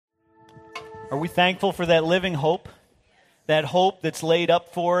Are we thankful for that living hope? That hope that's laid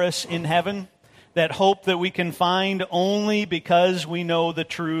up for us in heaven? That hope that we can find only because we know the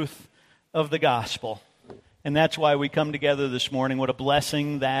truth of the gospel. And that's why we come together this morning. What a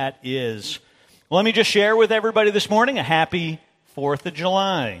blessing that is. Well, let me just share with everybody this morning a happy 4th of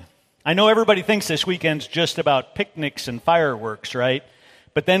July. I know everybody thinks this weekend's just about picnics and fireworks, right?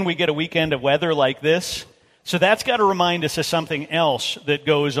 But then we get a weekend of weather like this. So that's got to remind us of something else that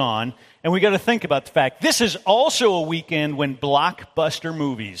goes on. And we got to think about the fact this is also a weekend when blockbuster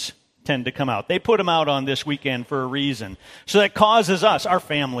movies tend to come out. They put them out on this weekend for a reason. So that causes us, our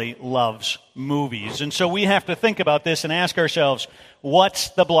family loves movies. And so we have to think about this and ask ourselves, what's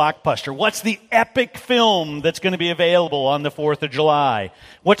the blockbuster? What's the epic film that's going to be available on the 4th of July?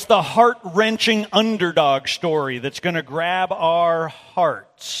 What's the heart-wrenching underdog story that's going to grab our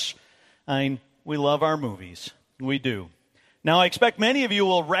hearts? We love our movies. We do. Now, I expect many of you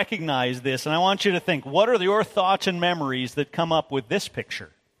will recognize this, and I want you to think, what are your thoughts and memories that come up with this picture?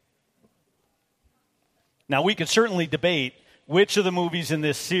 Now, we could certainly debate which of the movies in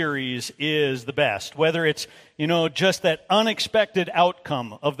this series is the best, whether it's, just that unexpected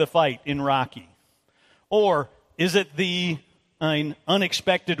outcome of the fight in Rocky, or is it the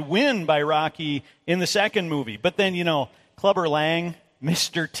unexpected win by Rocky in the second movie? But then, Clubber Lang,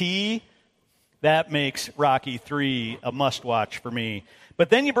 Mr. T, that makes Rocky 3 a must-watch for me.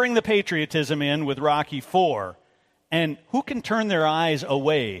 But then you bring the patriotism in with Rocky 4, and who can turn their eyes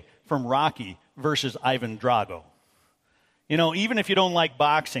away from Rocky versus Ivan Drago? Even if you don't like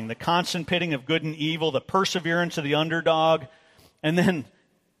boxing, the constant pitting of good and evil, the perseverance of the underdog, and then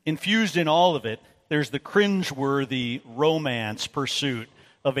infused in all of it, there's the cringeworthy romance pursuit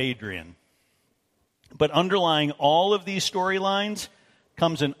of Adrian. But underlying all of these storylines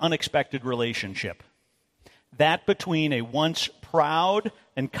comes an unexpected relationship. That between a once proud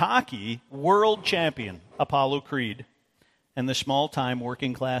and cocky world champion, Apollo Creed, and the small-time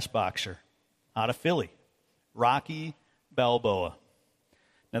working-class boxer out of Philly, Rocky Balboa.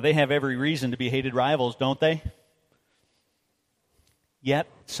 Now, they have every reason to be hated rivals, don't they? Yet,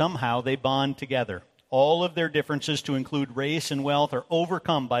 somehow, they bond together. All of their differences, to include race and wealth, are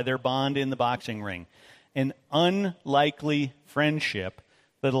overcome by their bond in the boxing ring. An unlikely friendship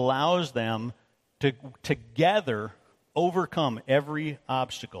that allows them to together overcome every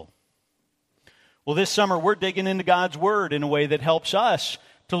obstacle. Well, this summer, we're digging into God's Word in a way that helps us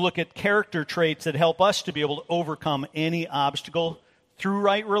to look at character traits that help us to be able to overcome any obstacle through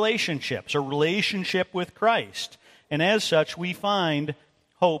right relationships, a relationship with Christ. And as such, we find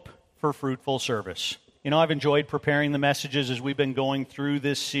hope for fruitful service. I've enjoyed preparing the messages as we've been going through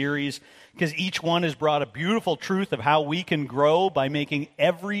this series, because each one has brought a beautiful truth of how we can grow by making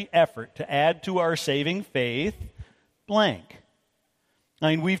every effort to add to our saving faith blank.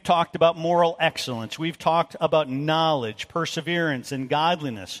 We've talked about moral excellence. We've talked about knowledge, perseverance, and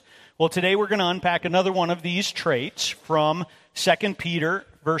godliness. Well, today we're going to unpack another one of these traits from 2 Peter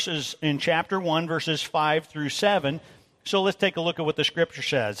in chapter 1, verses 5 through 7. So let's take a look at what the Scripture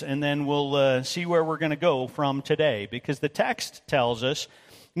says, and then we'll see where we're going to go from today, because the text tells us,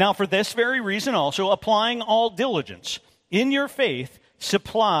 now for this very reason also, applying all diligence, in your faith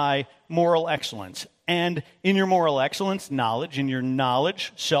supply moral excellence, and in your moral excellence, knowledge, in your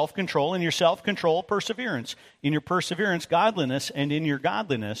knowledge, self-control, in your self-control, perseverance, in your perseverance, godliness, and in your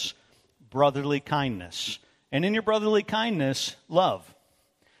godliness, brotherly kindness, and in your brotherly kindness, love.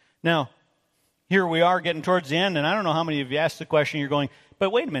 Now, here we are getting towards the end, and I don't know how many of you asked the question, you're going,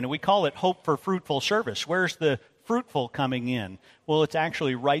 but wait a minute, we call it hope for fruitful service. Where's the fruitful coming in? Well, it's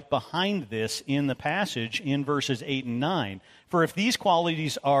actually right behind this in the passage in verses 8 and 9. For if these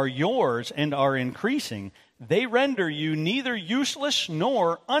qualities are yours and are increasing, they render you neither useless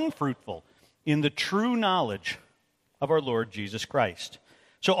nor unfruitful in the true knowledge of our Lord Jesus Christ.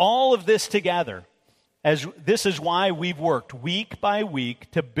 So all of this together, as this is why we've worked week by week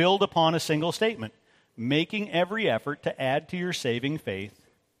to build upon a single statement, making every effort to add to your saving faith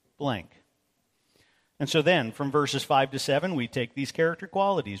blank. And so then, from verses 5 to 7, we take these character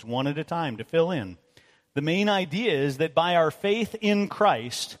qualities one at a time to fill in. The main idea is that by our faith in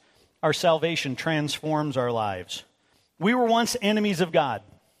Christ, our salvation transforms our lives. We were once enemies of God.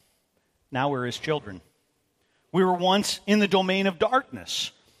 Now we're His children. We were once in the domain of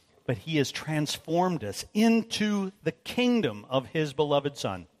darkness, but He has transformed us into the kingdom of His beloved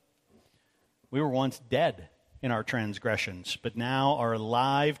Son. We were once dead in our transgressions, but now are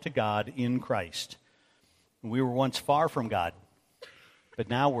alive to God in Christ. We were once far from God, but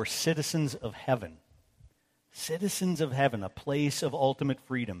now we're citizens of heaven. Citizens of heaven, a place of ultimate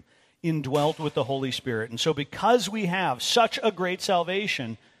freedom, indwelt with the Holy Spirit. And so because we have such a great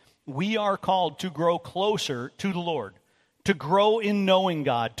salvation, we are called to grow closer to the Lord, to grow in knowing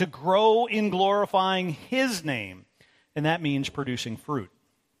God, to grow in glorifying His name. And that means producing fruit.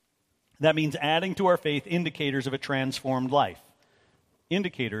 That means adding to our faith indicators of a transformed life.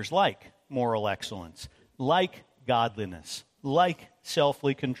 Indicators like moral excellence, like godliness, like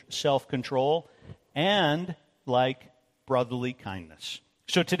self-control, and like brotherly kindness.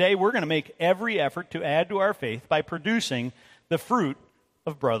 So today we're going to make every effort to add to our faith by producing the fruit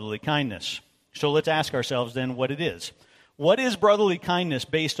of brotherly kindness. So let's ask ourselves then what it is. What is brotherly kindness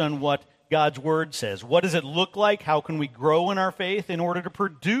based on what God's Word says? What does it look like? How can we grow in our faith in order to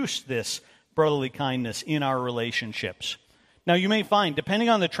produce this brotherly kindness in our relationships? Now, you may find, depending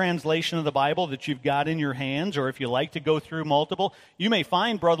on the translation of the Bible that you've got in your hands, or if you like to go through multiple, you may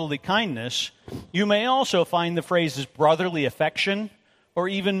find brotherly kindness. You may also find the phrases brotherly affection or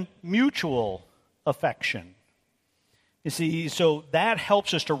even mutual affection. You see, so that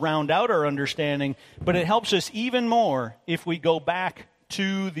helps us to round out our understanding, but it helps us even more if we go back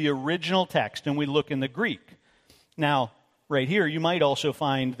to the original text and we look in the Greek. Now, right here, you might also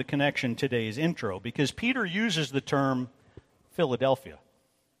find the connection to today's intro, because Peter uses the term Philadelphia.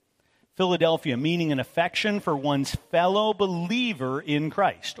 Philadelphia meaning an affection for one's fellow believer in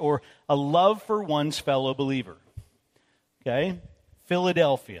Christ, or a love for one's fellow believer. Okay?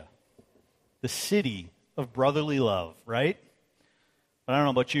 Philadelphia, the city of brotherly love, right? But I don't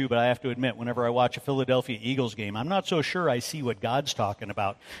know about you, but I have to admit, whenever I watch a Philadelphia Eagles game, I'm not so sure I see what God's talking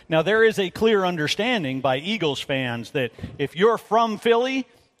about. Now, there is a clear understanding by Eagles fans that if you're from Philly,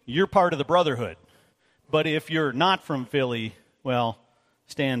 you're part of the brotherhood. But if you're not from Philly, well,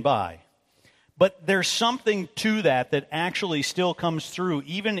 stand by. But there's something to that actually still comes through,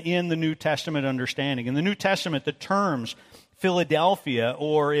 even in the New Testament understanding. In the New Testament, the terms Philadelphia,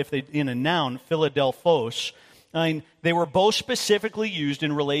 or if they in a noun, Philadelphos, they were both specifically used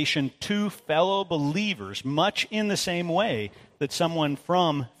in relation to fellow believers, much in the same way that someone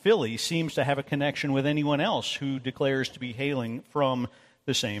from Philly seems to have a connection with anyone else who declares to be hailing from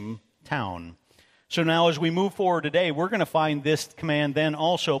the same town. So now as we move forward today, we're going to find this command then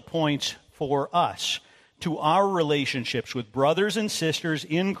also points for us to our relationships with brothers and sisters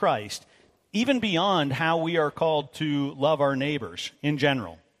in Christ, even beyond how we are called to love our neighbors in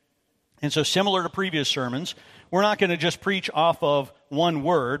general. And so similar to previous sermons, we're not going to just preach off of one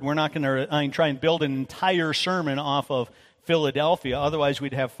word. We're not going to try and build an entire sermon off of Philadelphia. Otherwise,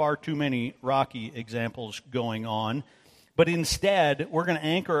 we'd have far too many rocky examples going on. But instead, we're going to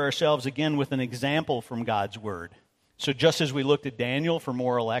anchor ourselves again with an example from God's Word. So just as we looked at Daniel for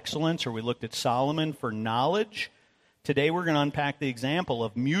moral excellence, or we looked at Solomon for knowledge, today we're going to unpack the example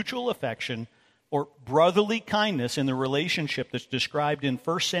of mutual affection or brotherly kindness in the relationship that's described in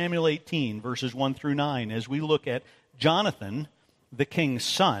 1 Samuel 18, verses 1 through 9, as we look at Jonathan, the king's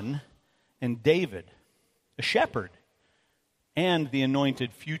son, and David, a shepherd, and the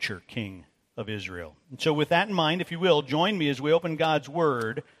anointed future king of Israel. And so with that in mind, if you will, join me as we open God's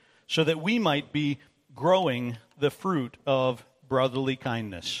Word so that we might be growing the fruit of brotherly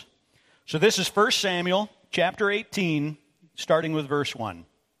kindness. So this is 1 Samuel chapter 18, starting with verse 1.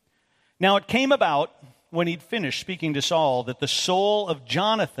 Now it came about, when he'd finished speaking to Saul, that the soul of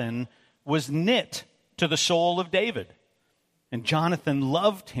Jonathan was knit to the soul of David, and Jonathan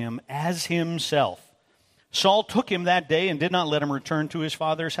loved him as himself. Saul took him that day and did not let him return to his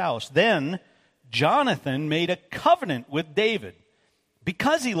father's house. Then Jonathan made a covenant with David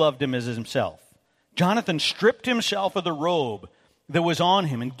because he loved him as himself. Jonathan stripped himself of the robe that was on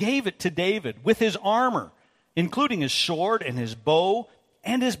him and gave it to David with his armor, including his sword and his bow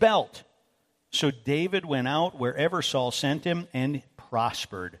and his belt. So David went out wherever Saul sent him and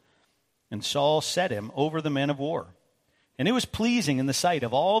prospered. And Saul set him over the men of war. And it was pleasing in the sight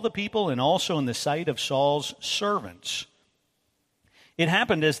of all the people and also in the sight of Saul's servants. It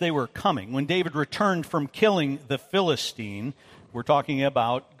happened as they were coming, when David returned from killing the Philistine. We're talking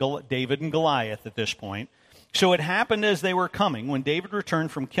about David and Goliath at this point. So it happened as they were coming, when David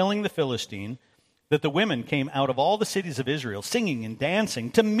returned from killing the Philistine, that the women came out of all the cities of Israel, singing and dancing,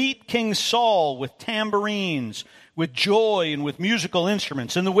 to meet King Saul with tambourines, with joy, and with musical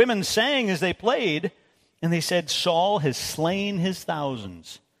instruments. And the women sang as they played, and they said, Saul has slain his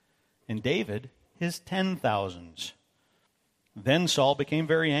thousands, and David his 10,000s. Then Saul became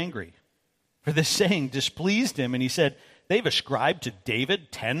very angry, for this saying displeased him, and he said, they've ascribed to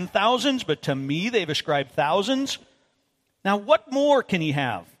David 10,000s, but to me they've ascribed thousands. Now what more can he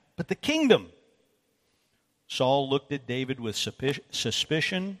have but the kingdom? Saul looked at David with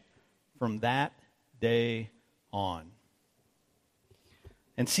suspicion from that day on.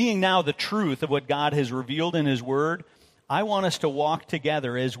 And seeing now the truth of what God has revealed in his word, I want us to walk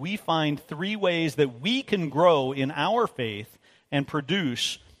together as we find 3 ways that we can grow in our faith and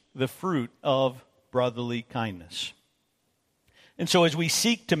produce the fruit of brotherly kindness. And so as we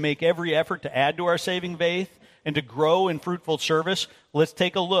seek to make every effort to add to our saving faith and to grow in fruitful service, let's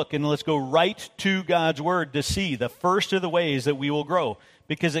take a look and let's go right to God's Word to see the first of the ways that we will grow,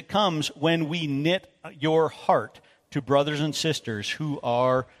 because it comes when we knit your heart to brothers and sisters who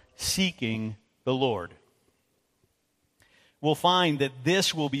are seeking the Lord. We'll find that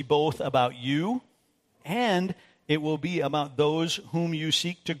this will be both about you and it will be about those whom you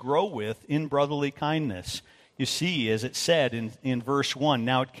seek to grow with in brotherly kindness. You see, as it said in verse 1,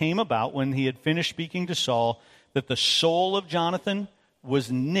 now it came about when he had finished speaking to Saul that the soul of Jonathan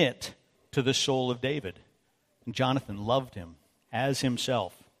was knit to the soul of David. And Jonathan loved him as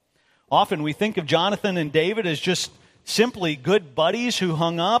himself. Often we think of Jonathan and David as just simply good buddies who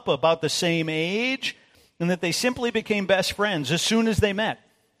hung up about the same age, and that they simply became best friends as soon as they met.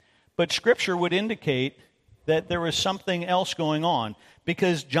 But Scripture would indicate that there was something else going on,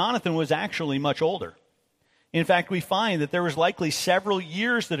 because Jonathan was actually much older. In fact, we find that there was likely several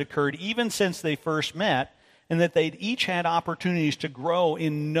years that occurred even since they first met, and that they'd each had opportunities to grow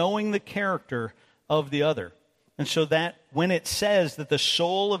in knowing the character of the other. And so that when it says that the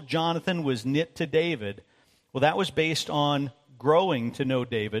soul of Jonathan was knit to David, well, that was based on growing to know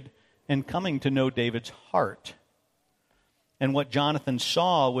David and coming to know David's heart. And what Jonathan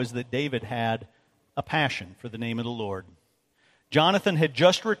saw was that David had a passion for the name of the Lord. Jonathan had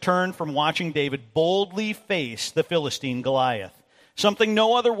just returned from watching David boldly face the Philistine Goliath, something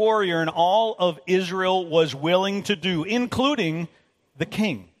no other warrior in all of Israel was willing to do, including the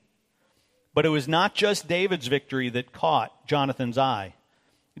king. But it was not just David's victory that caught Jonathan's eye.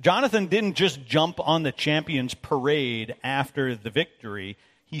 Jonathan didn't just jump on the champion's parade after the victory.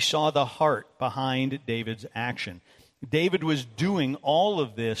 He saw the heart behind David's action. David was doing all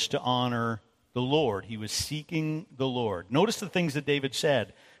of this to honor the Lord. He was seeking the Lord. Notice the things that David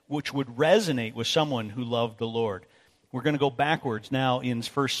said, which would resonate with someone who loved the Lord. We're going to go backwards now in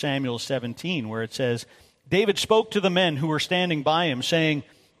 1 Samuel 17, where it says, David spoke to the men who were standing by him, saying,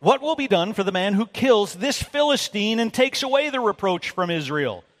 what will be done for the man who kills this Philistine and takes away the reproach from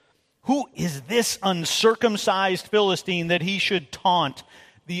Israel? Who is this uncircumcised Philistine that he should taunt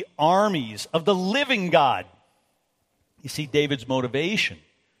the armies of the living God? You see David's motivation.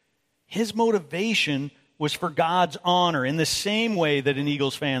 His motivation was for God's honor, in the same way that an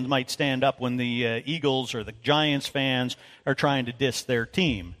Eagles fan might stand up when the Eagles or the Giants fans are trying to diss their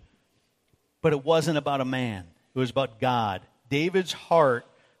team. But it wasn't about a man. It was about God. David's heart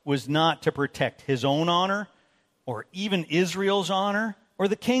was not to protect his own honor or even Israel's honor or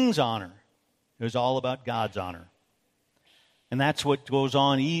the king's honor. It was all about God's honor. And that's what goes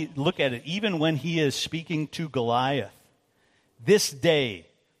on. Look at it. Even when he is speaking to Goliath, this day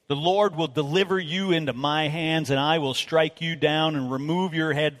the Lord will deliver you into my hands, and I will strike you down and remove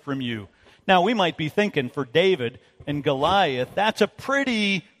your head from you. Now, we might be thinking for David and Goliath, that's a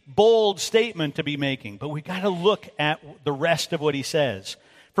pretty bold statement to be making. But we got to look at the rest of what he says.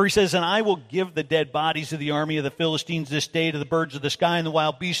 For he says, and I will give the dead bodies of the army of the Philistines this day to the birds of the sky and the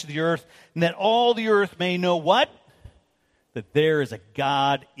wild beasts of the earth, and that all the earth may know what? That there is a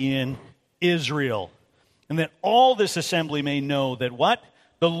God in Israel. And that all this assembly may know that what?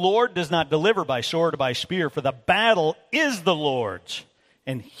 The Lord does not deliver by sword or by spear, for the battle is the Lord's,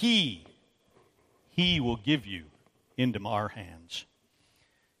 and He will give you into our hands.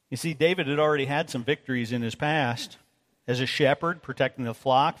 You see, David had already had some victories in his past as a shepherd, protecting the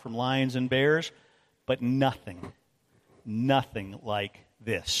flock from lions and bears, but nothing like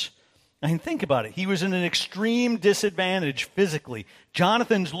this. I mean, think about it. He was in an extreme disadvantage physically.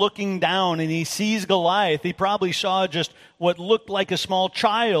 Jonathan's looking down and he sees Goliath. He probably saw just what looked like a small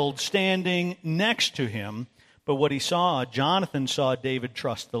child standing next to him. But what he saw, Jonathan saw David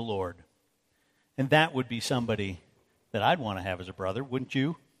trust the Lord. And that would be somebody that I'd want to have as a brother, wouldn't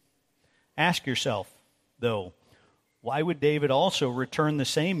you? Ask yourself, though, why would David also return the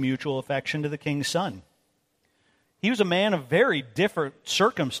same mutual affection to the king's son? He was a man of very different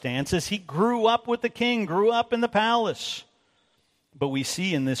circumstances. He grew up with the king, grew up in the palace. But we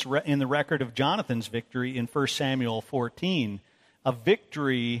see in the record of Jonathan's victory in 1 Samuel 14, a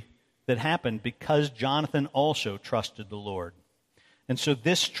victory that happened because Jonathan also trusted the Lord. And so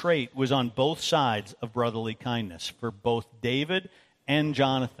this trait was on both sides of brotherly kindness. For both David and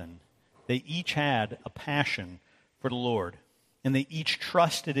Jonathan, they each had a passion for the Lord. And they each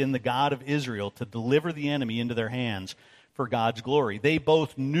trusted in the God of Israel to deliver the enemy into their hands for God's glory. They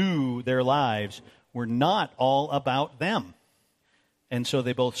both knew their lives were not all about them. And so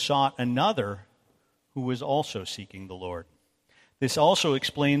they both sought another who was also seeking the Lord. This also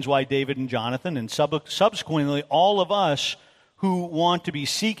explains why David and Jonathan, and subsequently all of us who want to be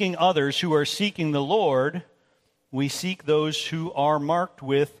seeking others who are seeking the Lord, we seek those who are marked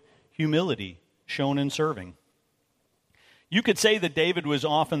with humility shown in serving. You could say that David was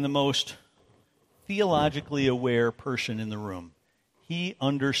often the most theologically aware person in the room. He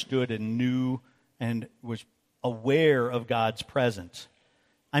understood and knew and was aware of God's presence.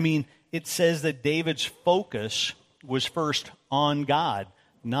 I mean, it says that David's focus was first on God,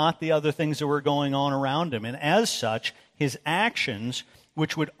 not the other things that were going on around him. And as such, his actions,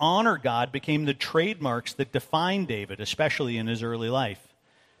 which would honor God, became the trademarks that defined David, especially in his early life.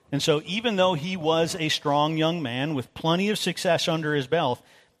 And so even though he was a strong young man with plenty of success under his belt,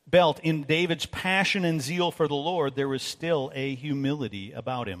 in David's passion and zeal for the Lord, there was still a humility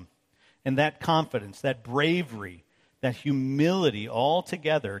about him. And that confidence, that bravery, that humility all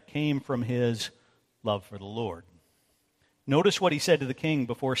together came from his love for the Lord. Notice what he said to the king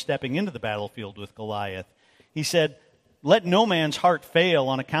before stepping into the battlefield with Goliath. He said, "Let no man's heart fail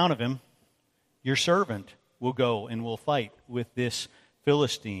on account of him. Your servant will go and will fight with this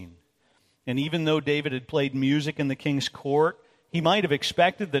Philistine." And even though David had played music in the king's court, he might have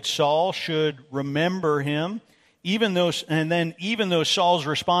expected that Saul should remember him. Even though Saul's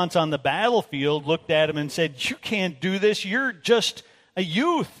response on the battlefield looked at him and said, "You can't do this. You're just a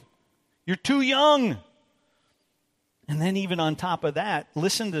youth. You're too young." And then even on top of that,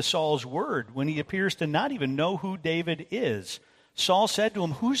 listen to Saul's word when he appears to not even know who David is. Saul said to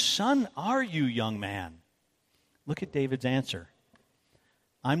him, "Whose son are you, young man?" Look at David's answer.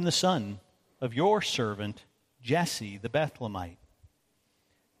 "I'm the son of your servant Jesse the Bethlehemite."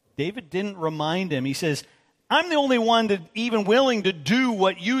 David didn't remind him. He says, "I'm the only one that even willing to do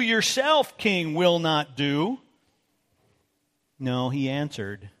what you yourself, king, will not do." No, he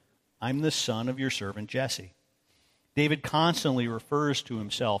answered, "I'm the son of your servant Jesse." David constantly refers to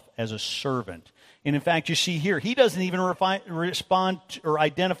himself as a servant. And in fact, you see here, he doesn't even respond or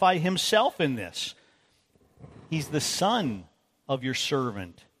identify himself in this. He's the son of your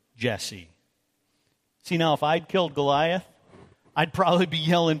servant Jesse. See, now, if I'd killed Goliath, I'd probably be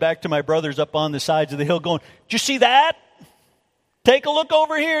yelling back to my brothers up on the sides of the hill going, "Did you see that? Take a look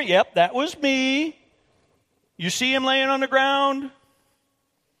over here. Yep, that was me. You see him laying on the ground?"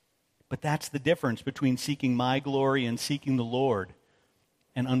 But that's the difference between seeking my glory and seeking the Lord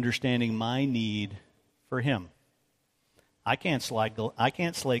and understanding my need for him. I can't slay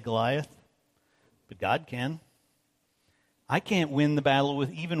Goliath, but God can. I can't win the battle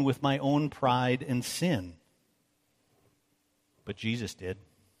even with my own pride and sin. But Jesus did.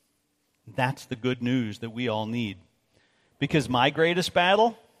 That's the good news that we all need. Because my greatest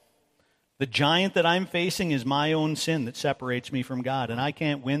battle, the giant that I'm facing, is my own sin that separates me from God. And I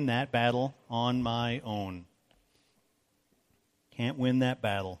can't win that battle on my own. Can't win that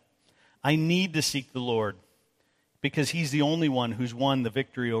battle. I need to seek the Lord because he's the only one who's won the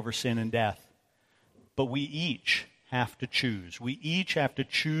victory over sin and death. But we each have to choose. We each have to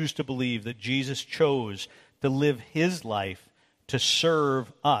choose to believe that Jesus chose to live his life to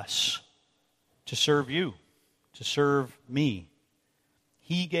serve us, to serve you, to serve me.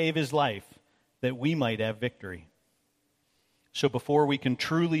 He gave his life that we might have victory. So before we can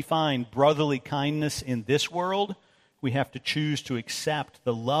truly find brotherly kindness in this world, we have to choose to accept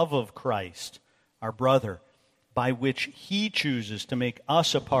the love of Christ, our brother, by which he chooses to make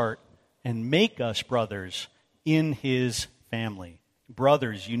us a part and make us brothers in his family.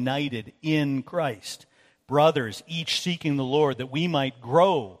 Brothers united in Christ. Brothers each seeking the Lord that we might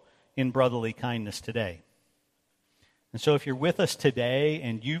grow in brotherly kindness today. And so if you're with us today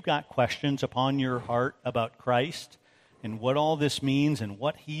and you've got questions upon your heart about Christ and what all this means and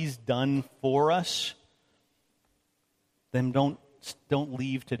what he's done for us, then don't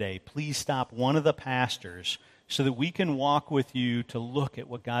leave today. Please stop one of the pastors so that we can walk with you to look at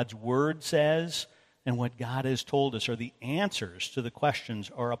what God's Word says and what God has told us, or the answers to the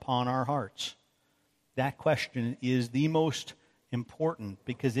questions are upon our hearts. That question is the most important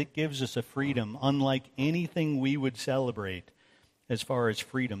because it gives us a freedom unlike anything we would celebrate as far as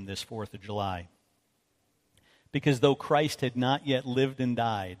freedom this 4th of July. Because though Christ had not yet lived and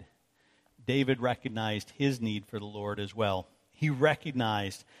died, David recognized his need for the Lord as well. He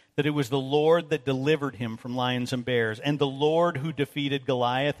recognized that it was the Lord that delivered him from lions and bears, and the Lord who defeated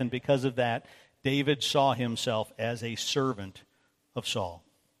Goliath, and because of that, David saw himself as a servant of Saul,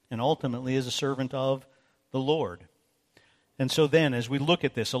 and ultimately as a servant of the Lord. And so then, as we look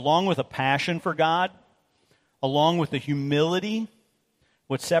at this, along with a passion for God, along with the humility,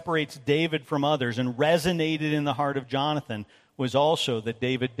 what separates David from others and resonated in the heart of Jonathan was also that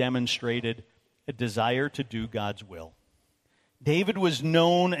David demonstrated a desire to do God's will. David was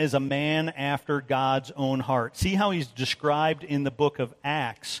known as a man after God's own heart. See how he's described in the book of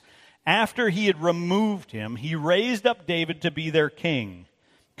Acts. After he had removed him, he raised up David to be their king,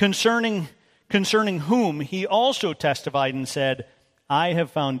 concerning whom he also testified and said, I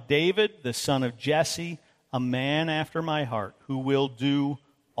have found David, the son of Jesse, a man after my heart, who will do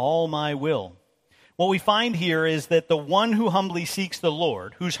all my will. What we find here is that the one who humbly seeks the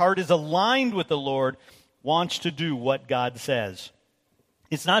Lord, whose heart is aligned with the Lord, wants to do what God says.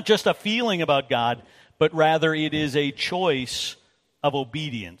 It's not just a feeling about God, but rather it is a choice of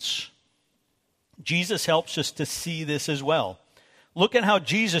obedience. Jesus helps us to see this as well. Look at how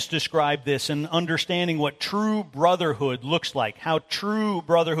Jesus described this in understanding what true brotherhood looks like, how true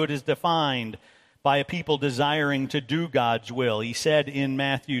brotherhood is defined by a people desiring to do God's will. He said in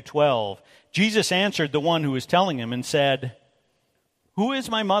Matthew 12, Jesus answered the one who was telling him and said, Who is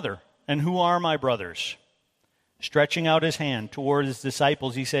my mother and who are my brothers? Stretching out his hand toward his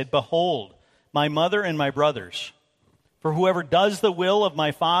disciples, he said, Behold, my mother and my brothers. For whoever does the will of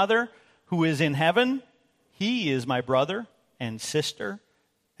my Father who is in heaven, he is my brother and sister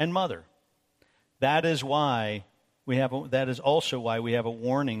and mother. That is also why we have a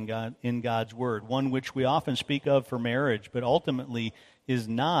warning in God's word, one which we often speak of for marriage, but ultimately is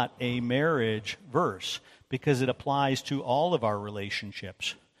not a marriage verse because it applies to all of our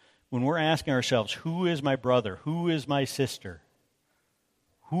relationships. When we're asking ourselves, who is my brother? Who is my sister?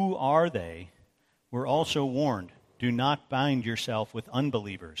 Who are they? We're also warned, do not bind yourself with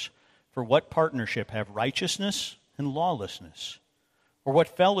unbelievers. For what partnership have righteousness and lawlessness? Or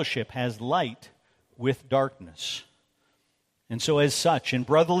what fellowship has light with darkness? And so as such, in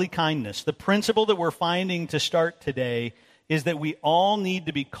brotherly kindness, the principle that we're finding to start today is that we all need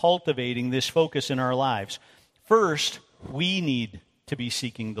to be cultivating this focus in our lives. First, we need to be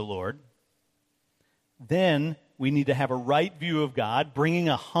seeking the Lord. Then, we need to have a right view of God, bringing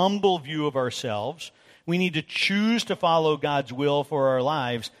a humble view of ourselves. We need to choose to follow God's will for our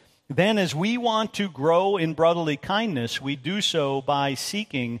lives. Then, as we want to grow in brotherly kindness, we do so by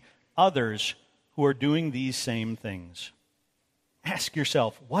seeking others who are doing these same things. Ask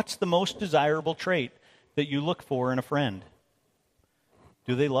yourself, what's the most desirable trait that you look for in a friend?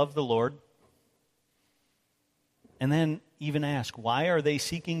 Do they love the Lord? And then even ask, why are they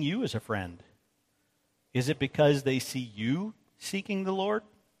seeking you as a friend? Is it because they see you seeking the Lord?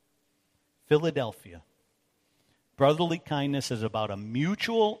 Philadelphia. Brotherly kindness is about a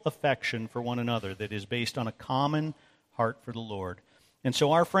mutual affection for one another that is based on a common heart for the Lord. And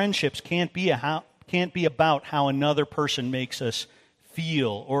so our friendships can't be about how another person makes us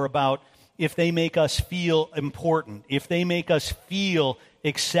feel, or about if they make us feel important, if they make us feel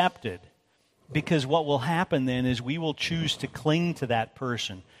accepted. Because what will happen then is we will choose to cling to that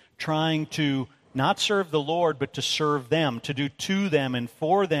person, trying to not serve the Lord, but to serve them, to do to them and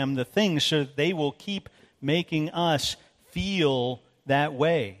for them the things so that they will keep making us feel that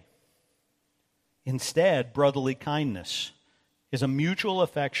way. Instead, brotherly kindness is a mutual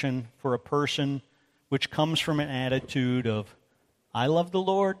affection for a person which comes from an attitude of, I love the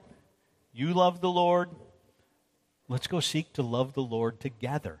Lord, you love the Lord, let's go seek to love the Lord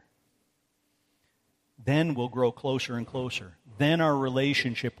together. Then we'll grow closer and closer. Then our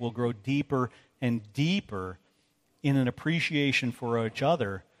relationship will grow deeper and deeper in an appreciation for each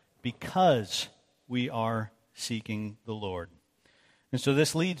other because we are seeking the Lord. And so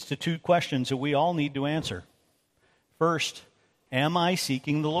this leads to two questions that we all need to answer. First, am I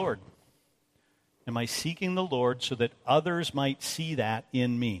seeking the Lord? Am I seeking the Lord so that others might see that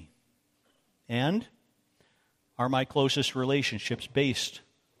in me? And are my closest relationships based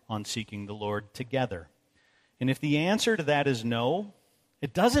on seeking the Lord together? And if the answer to that is no,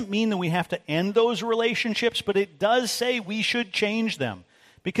 it doesn't mean that we have to end those relationships, but it does say we should change them.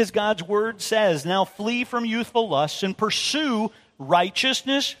 Because God's word says, now flee from youthful lusts and pursue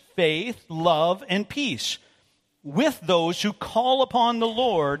righteousness, faith, love, and peace with those who call upon the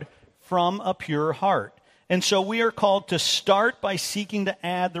Lord from a pure heart. And so we are called to start by seeking to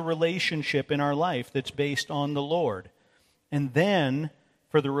add the relationship in our life that's based on the Lord. And then,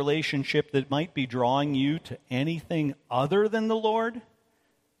 for the relationship that might be drawing you to anything other than the Lord,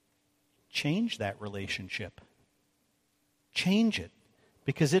 change that relationship. Change it,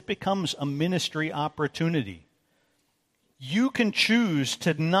 because it becomes a ministry opportunity. You can choose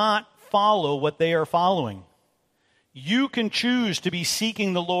to not follow what they are following. You can choose to be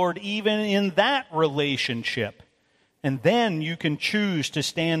seeking the Lord even in that relationship. And then you can choose to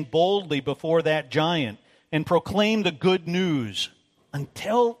stand boldly before that giant and proclaim the good news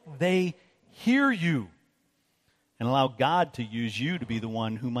until they hear you, and allow God to use you to be the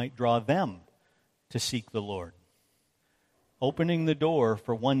one who might draw them to seek the Lord. Opening the door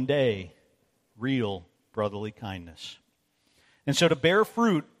for one day, real brotherly kindness. And so to bear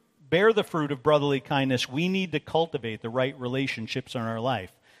the fruit of brotherly kindness, we need to cultivate the right relationships in our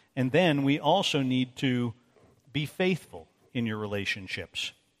life. And then we also need to be faithful in your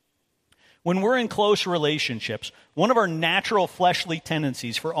relationships. When we're in close relationships, one of our natural fleshly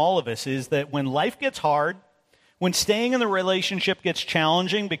tendencies for all of us is that when life gets hard, when staying in the relationship gets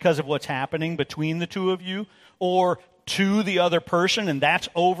challenging because of what's happening between the two of you, or to the other person, and that's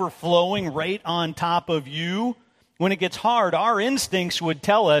overflowing right on top of you, when it gets hard, our instincts would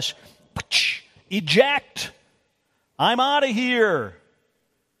tell us, eject, I'm out of here.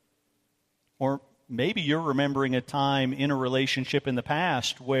 Or maybe you're remembering a time in a relationship in the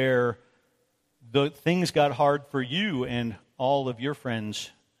past where the things got hard for you and all of your friends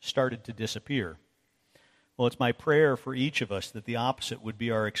started to disappear. Well, it's my prayer for each of us that the opposite would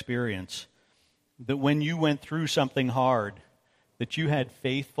be our experience. That when you went through something hard, that you had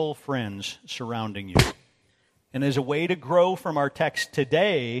faithful friends surrounding you. And as a way to grow from our text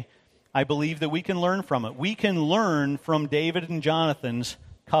today, I believe that we can learn from it. We can learn from David and Jonathan's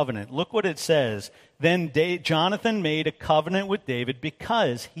covenant. Look what it says. Then Jonathan made a covenant with David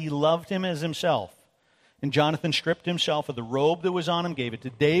because he loved him as himself. And Jonathan stripped himself of the robe that was on him, gave it to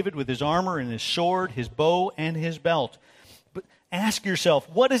David with his armor and his sword, his bow, and his belt. But ask yourself,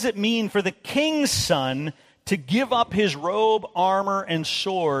 what does it mean for the king's son to give up his robe, armor, and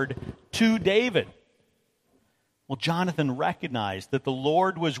sword to David? Well, Jonathan recognized that the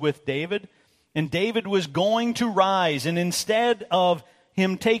Lord was with David, and David was going to rise. And instead of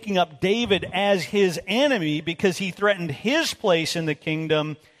him taking up David as his enemy because he threatened his place in the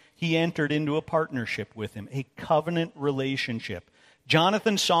kingdom, he entered into a partnership with him, a covenant relationship.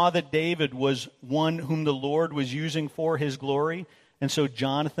 Jonathan saw that David was one whom the Lord was using for his glory, and so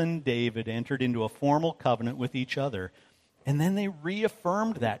Jonathan and David entered into a formal covenant with each other. And then they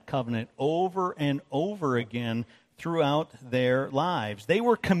reaffirmed that covenant over and over again throughout their lives. They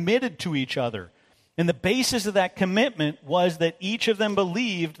were committed to each other. And the basis of that commitment was that each of them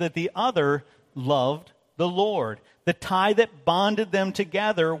believed that the other loved the Lord. The tie that bonded them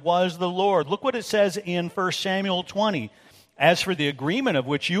together was the Lord. Look what it says in 1 Samuel 20. As for the agreement of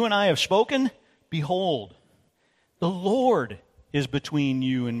which you and I have spoken, behold, the Lord is between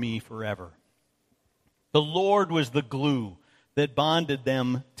you and me forever. The Lord was the glue that bonded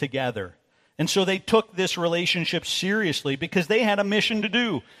them together. And so they took this relationship seriously because they had a mission to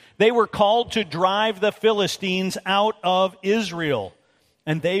do. They were called to drive the Philistines out of Israel.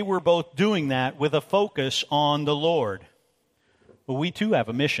 And they were both doing that with a focus on the Lord. But we too have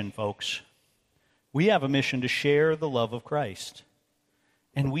a mission, folks. We have a mission to share the love of Christ.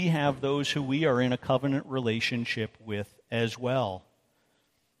 And we have those who we are in a covenant relationship with as well.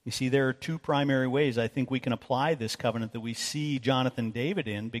 You see, there are two primary ways I think we can apply this covenant that we see Jonathan and David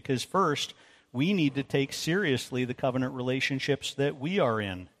in, because first, we need to take seriously the covenant relationships that we are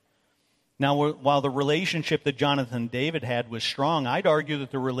in. Now, while the relationship that Jonathan and David had was strong, I'd argue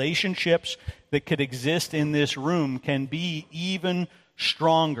that the relationships that could exist in this room can be even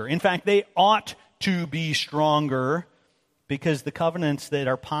stronger. In fact, they ought to be stronger because the covenants that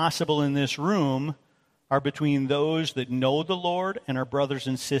are possible in this room are between those that know the Lord and our brothers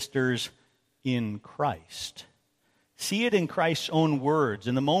and sisters in Christ. See it in Christ's own words.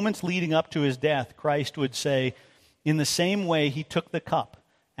 In the moments leading up to his death, Christ would say, in the same way he took the cup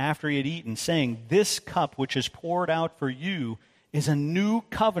after he had eaten, saying, this cup which is poured out for you is a new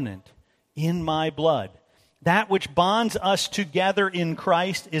covenant in my blood. That which bonds us together in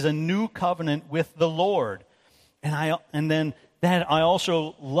Christ is a new covenant with the Lord. And I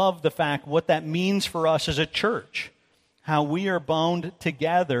also love the fact what that means for us as a church, how we are bound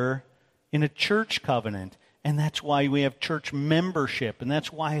together in a church covenant. And that's why we have church membership, and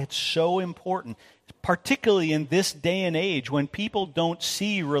that's why it's so important, particularly in this day and age when people don't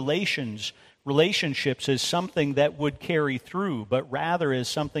see relationships as something that would carry through, but rather as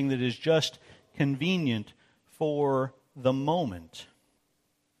something that is just convenient for the moment.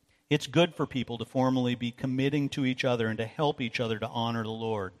 It's good for people to formally be committing to each other and to help each other to honor the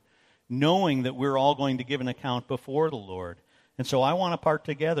Lord, knowing that we're all going to give an account before the Lord. And so I want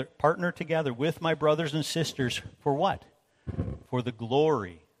to partner together with my brothers and sisters for what? For the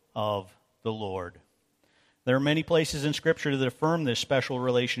glory of the Lord. There are many places in Scripture that affirm this special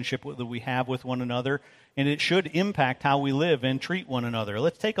relationship that we have with one another, and it should impact how we live and treat one another.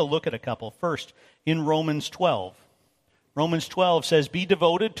 Let's take a look at a couple. First, in Romans 12. Romans 12 says, be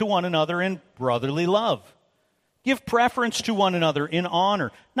devoted to one another in brotherly love. Give preference to one another in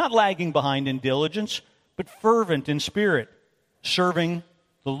honor, not lagging behind in diligence, but fervent in spirit, serving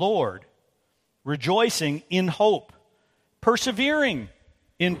the Lord. rejoicing in hope, persevering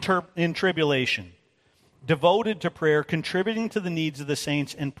in tribulation, devoted to prayer, contributing to the needs of the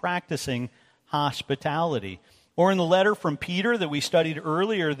saints, and practicing hospitality. Or in the letter from Peter that we studied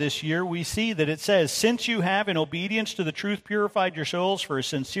earlier this year, we see that it says, since you have in obedience to the truth purified your souls for a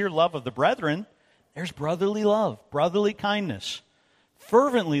sincere love of the brethren, there's brotherly love, brotherly kindness.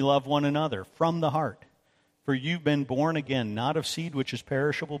 Fervently love one another from the heart. For you've been born again, not of seed which is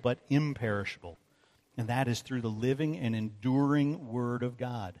perishable, but imperishable. And that is through the living and enduring Word of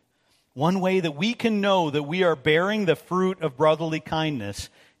God. One way that we can know that we are bearing the fruit of brotherly kindness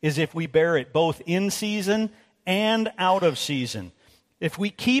is if we bear it both in season and out of season. If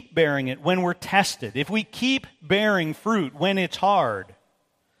we keep bearing it when we're tested, if we keep bearing fruit when it's hard.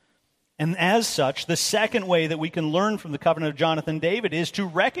 And as such, the second way that we can learn from the covenant of Jonathan and David is to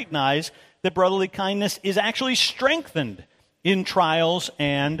recognize that brotherly kindness is actually strengthened in trials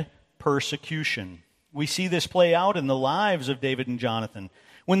and persecution. We see this play out in the lives of David and Jonathan.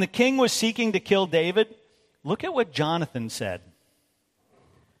 When the king was seeking to kill David, look at what Jonathan said.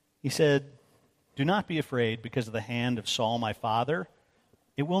 He said, do not be afraid because of the hand of Saul my father.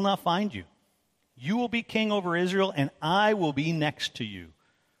 It will not find you. You will be king over Israel, and I will be next to you.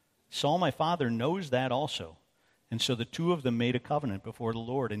 Saul my father knows that also. And so the two of them made a covenant before the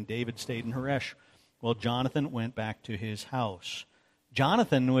Lord, and David stayed in Horesh while Jonathan went back to his house.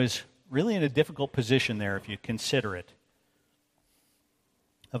 Jonathan was really in a difficult position there if you consider it.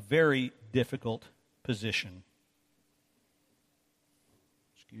 A very difficult position.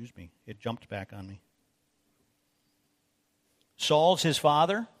 Excuse me, it jumped back on me. Saul's his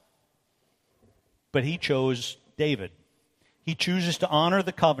father, but he chose David. He chooses to honor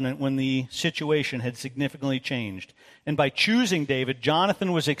the covenant when the situation had significantly changed. And by choosing David,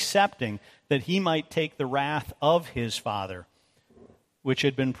 Jonathan was accepting that he might take the wrath of his father, which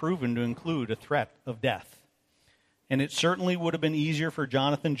had been proven to include a threat of death. And it certainly would have been easier for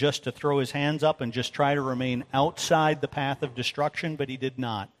Jonathan just to throw his hands up and just try to remain outside the path of destruction, but he did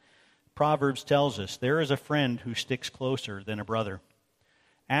not. Proverbs tells us, there is a friend who sticks closer than a brother.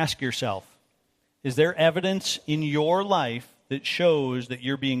 Ask yourself, is there evidence in your life that shows that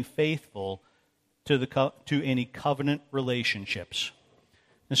you're being faithful to any covenant relationships?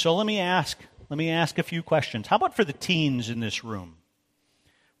 And so let me ask a few questions. How about for the teens in this room?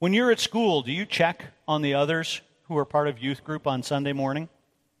 When you're at school, do you check on the others who are part of youth group on Sunday morning?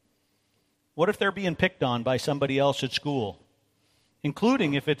 What if they're being picked on by somebody else at school,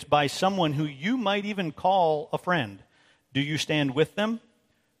 including if it's by someone who you might even call a friend? Do you stand with them,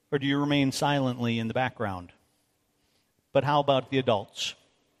 or do you remain silently in the background? But how about the adults?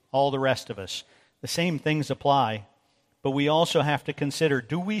 All the rest of us. The same things apply, but we also have to consider,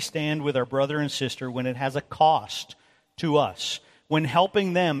 do we stand with our brother and sister when it has a cost to us? When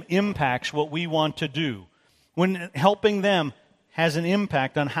helping them impacts what we want to do? When helping them has an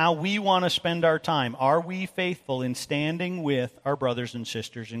impact on how we want to spend our time? Are we faithful in standing with our brothers and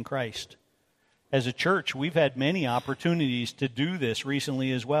sisters in Christ? As a church, we've had many opportunities to do this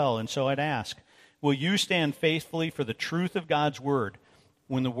recently as well, and so I'd ask, will you stand faithfully for the truth of God's Word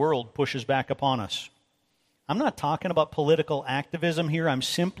when the world pushes back upon us? I'm not talking about political activism here. I'm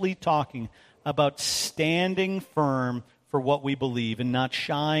simply talking about standing firm for what we believe and not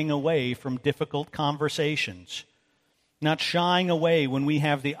shying away from difficult conversations. Not shying away when we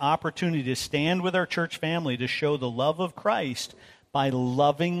have the opportunity to stand with our church family to show the love of Christ by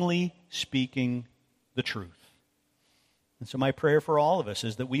lovingly speaking the truth. And so my prayer for all of us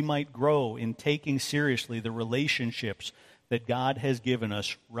is that we might grow in taking seriously the relationships that God has given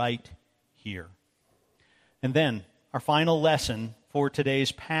us right here. And then our final lesson for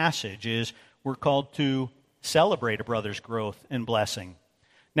today's passage is we're called to celebrate a brother's growth and blessing.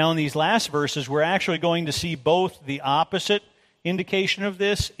 Now, in these last verses, we're actually going to see both the opposite indication of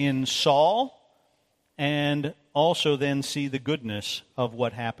this in Saul and also then see the goodness of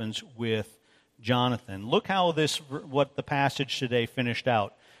what happens with Jonathan. Look how what the passage today finished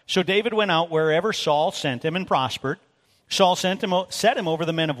out. So David went out wherever Saul sent him and prospered. Saul set him over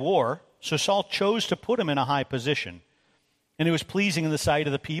the men of war, so Saul chose to put him in a high position. And it was pleasing in the sight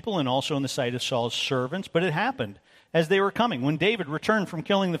of the people and also in the sight of Saul's servants. But it happened as they were coming, when David returned from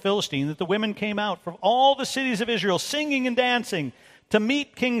killing the Philistine, that the women came out from all the cities of Israel singing and dancing to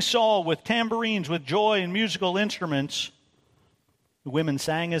meet King Saul with tambourines, with joy and musical instruments. The women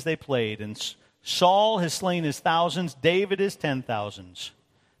sang as they played, and Saul has slain his thousands, David his 10,000s.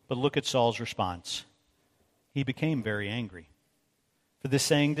 But look at Saul's response. He became very angry, for this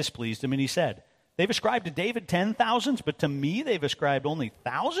saying displeased him, and he said, they've ascribed to David 10,000s, but to me they've ascribed only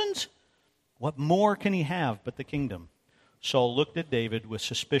thousands? What more can he have but the kingdom? Saul looked at David with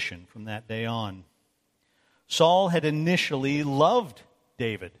suspicion from that day on. Saul had initially loved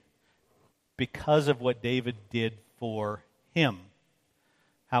David because of what David did for him.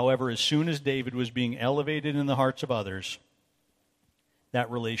 However, as soon as David was being elevated in the hearts of others,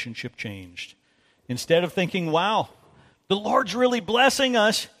 that relationship changed. Instead of thinking, wow, the Lord's really blessing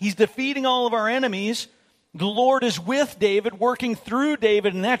us, he's defeating all of our enemies, the Lord is with David, working through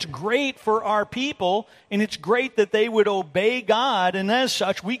David, and that's great for our people, and it's great that they would obey God, and as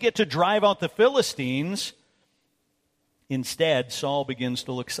such, we get to drive out the Philistines. Instead, Saul begins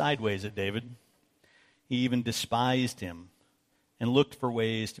to look sideways at David. He even despised him and looked for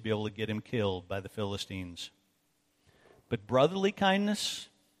ways to be able to get him killed by the Philistines. But brotherly kindness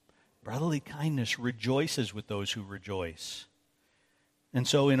rejoices with those who rejoice. And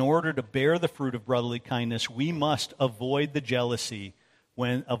so in order to bear the fruit of brotherly kindness, we must avoid jealousy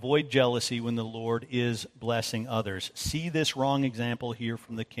when the Lord is blessing others. See this wrong example here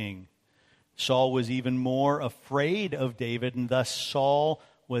from the king. Saul was even more afraid of David, and thus Saul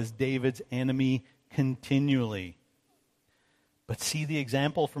was David's enemy continually. But see the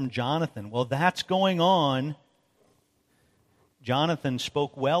example from Jonathan. Well, that's going on. Jonathan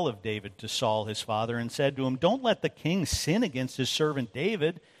spoke well of David to Saul, his father, and said to him, "Don't let the king sin against his servant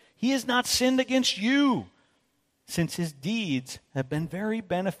David. He has not sinned against you, since his deeds have been very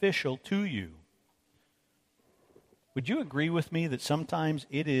beneficial to you." Would you agree with me that sometimes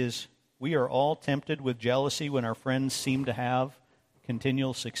we are all tempted with jealousy when our friends seem to have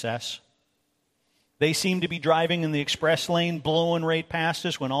continual success? They seem to be driving in the express lane, blowing right past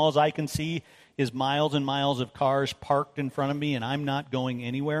us when all I can see is miles and miles of cars parked in front of me and I'm not going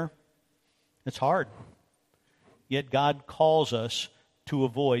anywhere. It's hard. Yet God calls us to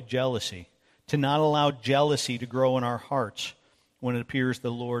avoid jealousy, to not allow jealousy to grow in our hearts when it appears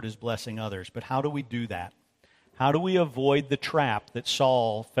the Lord is blessing others. But how do we do that? How do we avoid the trap that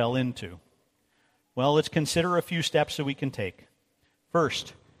Saul fell into? Well, let's consider a few steps that we can take.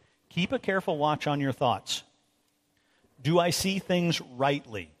 First, keep a careful watch on your thoughts. Do I see things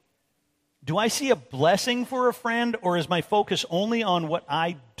rightly? Do I see a blessing for a friend, or is my focus only on what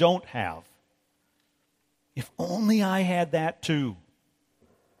I don't have? If only I had that too.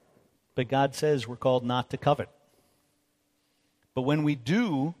 But God says we're called not to covet. But when we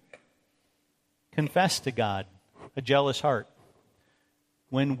do, confess to God a jealous heart.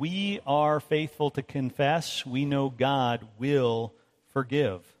 When we are faithful to confess, we know God will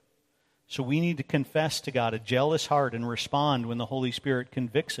forgive. So we need to confess to God a jealous heart and respond when the Holy Spirit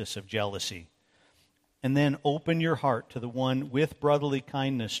convicts us of jealousy. And then open your heart to the one with brotherly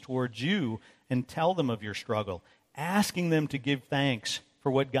kindness towards you and tell them of your struggle, asking them to give thanks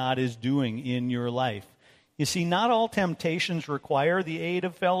for what God is doing in your life. You see, not all temptations require the aid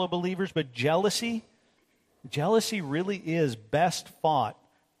of fellow believers, but jealousy really is best fought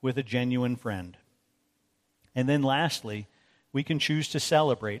with a genuine friend. And then lastly, we can choose to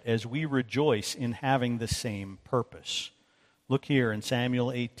celebrate as we rejoice in having the same purpose. Look here in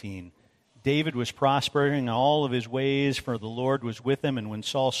Samuel 18. David was prospering in all of his ways, for the Lord was with him. And when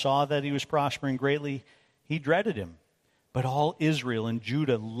Saul saw that he was prospering greatly, he dreaded him. But all Israel and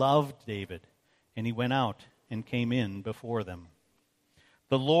Judah loved David, and he went out and came in before them.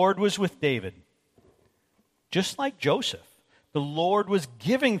 The Lord was with David, just like Joseph. The Lord was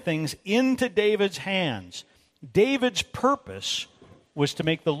giving things into David's hands. David's purpose was to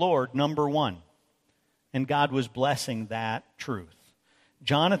make the Lord number one, and God was blessing that truth.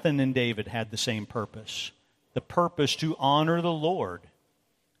 Jonathan and David had the same purpose, the purpose to honor the Lord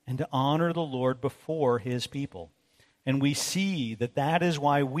and to honor the Lord before his people. And we see that that is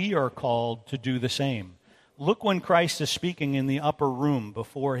why we are called to do the same. Look when Christ is speaking in the upper room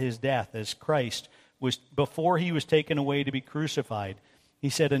before his death, as Christ was, before he was taken away to be crucified. He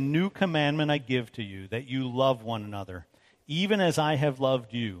said, "A new commandment I give to you, that you love one another, even as I have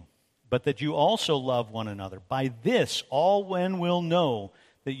loved you, but that you also love one another. By this all men will know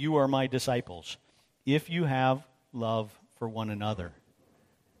that you are my disciples, if you have love for one another."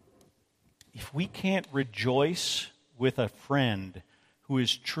 If we can't rejoice with a friend who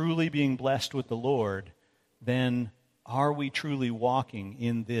is truly being blessed with the Lord, then are we truly walking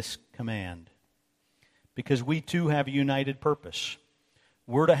in this command? Because we too have a united purpose.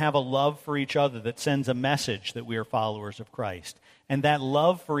 We're to have a love for each other that sends a message that we are followers of Christ. And that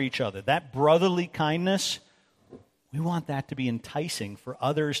love for each other, that brotherly kindness, we want that to be enticing for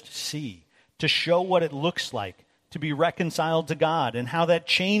others to see, to show what it looks like to be reconciled to God and how that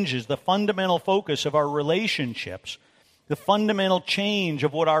changes the fundamental focus of our relationships, the fundamental change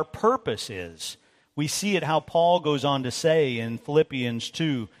of what our purpose is. We see it how Paul goes on to say in Philippians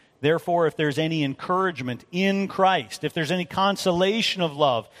 2, Therefore, if there's any encouragement in Christ, if there's any consolation of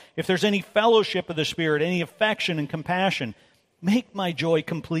love, if there's any fellowship of the Spirit, any affection and compassion, make my joy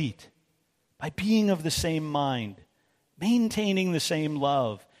complete by being of the same mind, maintaining the same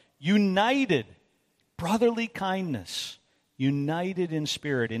love, united, brotherly kindness, united in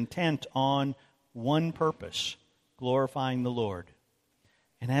spirit, intent on one purpose, glorifying the Lord.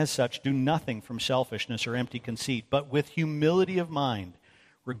 And as such, do nothing from selfishness or empty conceit, but with humility of mind,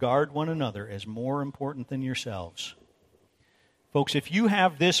 regard one another as more important than yourselves. Folks, if you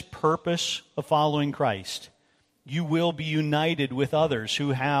have this purpose of following Christ, you will be united with others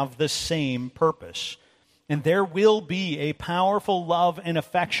who have the same purpose. And there will be a powerful love and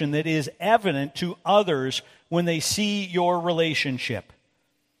affection that is evident to others when they see your relationship.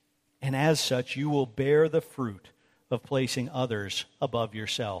 And as such, you will bear the fruit of placing others above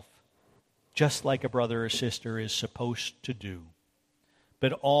yourself, just like a brother or sister is supposed to do.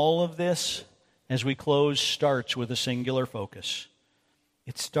 But all of this, as we close, starts with a singular focus.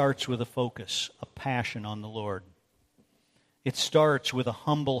 It starts with a focus, a passion on the Lord. It starts with a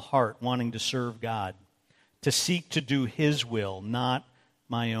humble heart wanting to serve God, to seek to do His will, not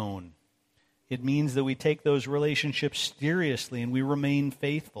my own. It means that we take those relationships seriously and we remain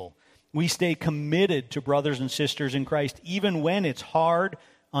faithful. We stay committed to brothers and sisters in Christ, even when it's hard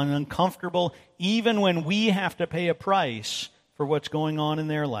and uncomfortable, even when we have to pay a price for what's going on in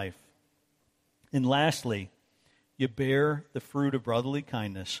their life. And lastly, you bear the fruit of brotherly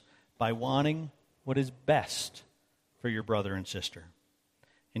kindness by wanting what is best for your brother and sister.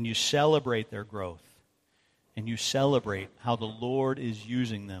 And you celebrate their growth. And you celebrate how the Lord is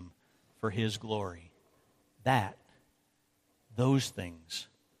using them for His glory. Those things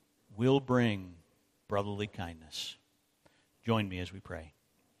will bring brotherly kindness. Join me as we pray.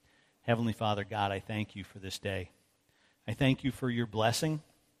 Heavenly Father, God, I thank You for this day. I thank You for Your blessing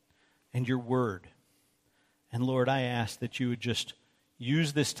and Your word. And Lord, I ask that You would just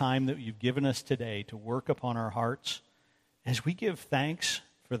use this time that You've given us today to work upon our hearts as we give thanks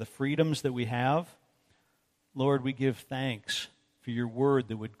for the freedoms that we have. Lord, we give thanks for Your word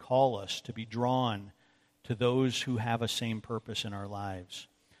that would call us to be drawn to those who have a same purpose in our lives.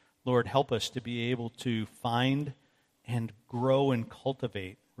 Lord, help us to be able to find and grow and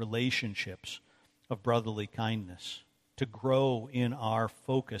cultivate relationships of brotherly kindness, to grow in our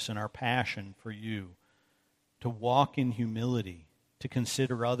focus and our passion for You, to walk in humility, to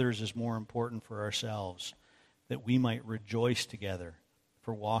consider others as more important for ourselves, that we might rejoice together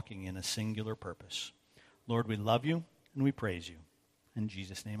for walking in a singular purpose. Lord, we love You and we praise You. In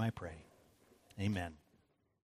Jesus' name I pray. Amen.